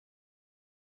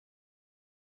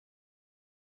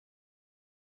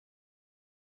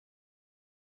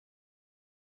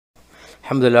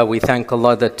Alhamdulillah, we thank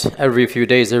Allah that every few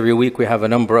days, every week, we have a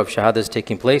number of shahadahs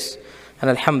taking place. And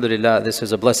Alhamdulillah, this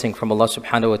is a blessing from Allah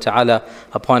subhanahu wa ta'ala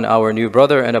upon our new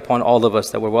brother and upon all of us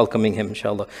that we're welcoming him,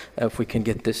 inshallah. If we can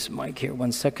get this mic here,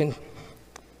 1 second.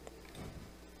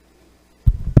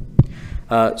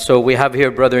 So we have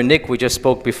here Brother Nick. We just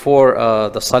spoke before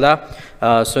the salah.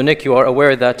 So Nick, you are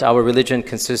aware that our religion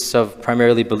consists of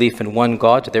primarily belief in one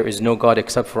God. There is no God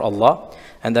except for Allah.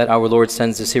 And that our Lord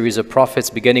sends a series of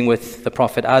prophets, beginning with the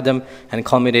Prophet Adam and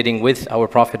culminating with our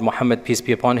Prophet Muhammad, peace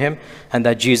be upon him. And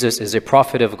that Jesus is a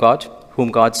prophet of God, whom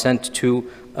God sent to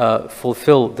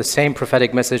fulfill the same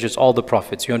prophetic message as all the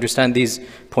prophets. You understand these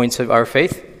points of our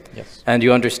faith? Yes. And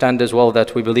you understand as well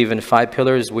that we believe in 5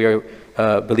 pillars. We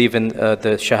believe in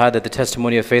the Shahadah, the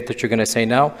testimony of faith that you're going to say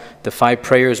now. The 5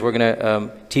 prayers we're going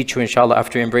to teach you, inshallah,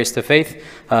 after you embrace the faith.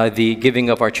 The giving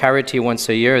of our charity once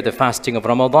a year, the fasting of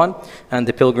Ramadan, and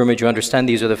the pilgrimage. You understand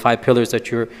these are the 5 pillars that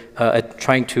you're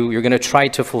going to try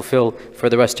to fulfill for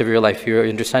the rest of your life. You're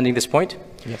understanding this point?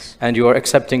 Yes. And you are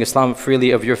accepting Islam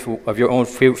freely of your own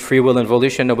free will and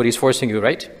volition. Nobody's forcing you,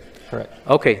 right? Correct.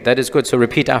 Okay, that is good. So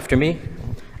repeat after me.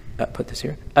 Put this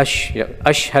here.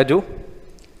 Ashhadu.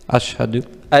 Ashhadu.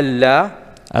 Allah.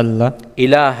 Allah.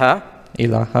 Ilaha.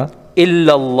 Ilaha.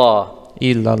 Illallah.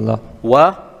 Illallah.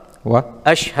 Wa.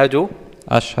 Ashhadu.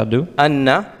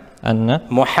 Anna.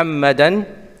 Muhammadan.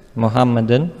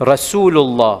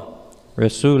 Rasulullah.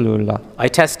 Rasulullah. I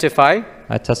testify.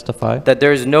 That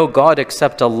there is no God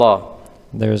except Allah.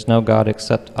 There is no God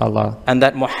except Allah. And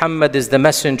that Muhammad is the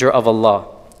messenger of Allah.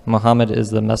 Muhammad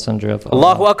is the messenger of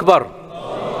Allah. Allahu Akbar.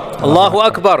 Allahu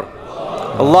Akbar.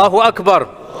 Allahu Akbar.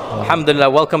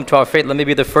 Alhamdulillah, welcome to our faith. Let me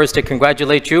be the first to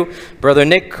congratulate you. Brother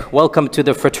Nick, welcome to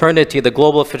the fraternity, the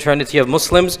global fraternity of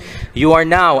Muslims. You are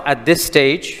now at this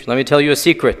stage, let me tell you a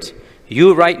secret.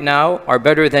 You right now are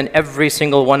better than every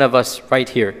single one of us right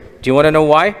here. Do you want to know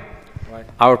why? Why?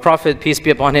 Our Prophet, peace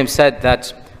be upon him, said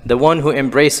that the one who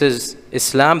embraces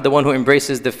Islam, the one who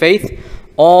embraces the faith,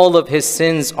 all of his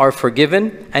sins are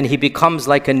forgiven and he becomes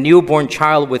like a newborn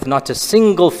child with not a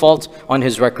single fault on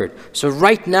his record. So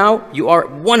right now you are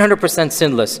 100%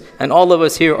 sinless and all of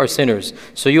us here are sinners.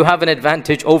 So you have an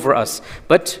advantage over us.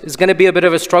 But it's going to be a bit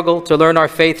of a struggle to learn our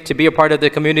faith, to be a part of the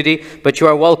community. But you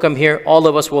are welcome here. All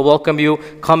of us will welcome you.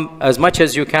 Come as much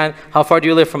as you can. How far do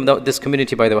you live from this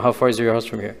community, by the way? How far is your house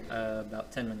from here?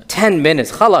 About 10 minutes. 10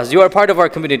 minutes. Khalas, you are part of our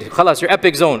community. Khalas, your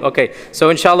epic zone. Okay, so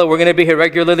inshallah, we're going to be here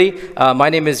regularly. My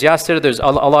name is Yasir. There's a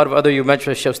lot of other, you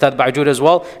mentioned Ustad Ba'jood as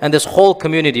well. And this whole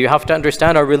community, you have to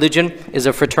understand our religion is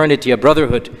a fraternity, a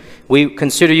brotherhood. We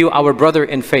consider you our brother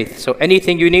in faith. So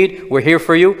anything you need, we're here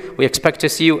for you. We expect to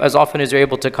see you as often as you're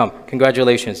able to come.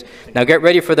 Congratulations. Now get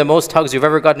ready for the most hugs you've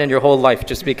ever gotten in your whole life.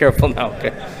 Just be careful now,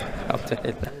 okay?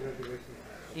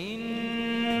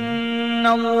 إن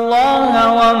الله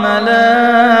وملائكته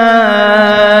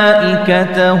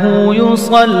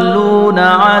يصلون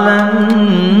على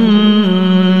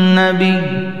النبي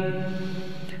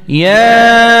يا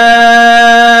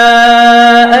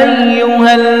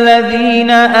أيها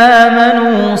الذين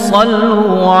آمنوا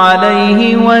صلوا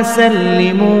عليه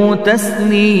وسلموا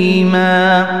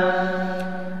تسليما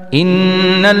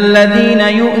إن الذين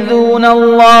يؤذون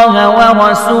الله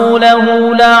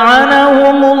ورسوله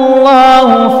لعنهم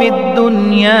الله في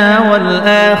الدنيا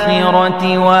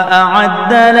والآخرة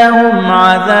وأعد لهم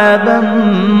عذابا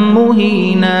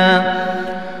مهينا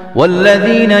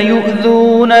والذين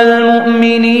يؤذون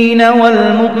المؤمنين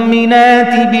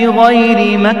والمؤمنات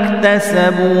بغير ما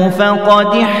اكتسبوا فقد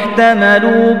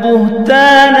احتملوا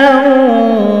بهتانا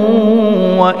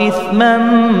وإثما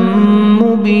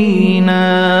مبينا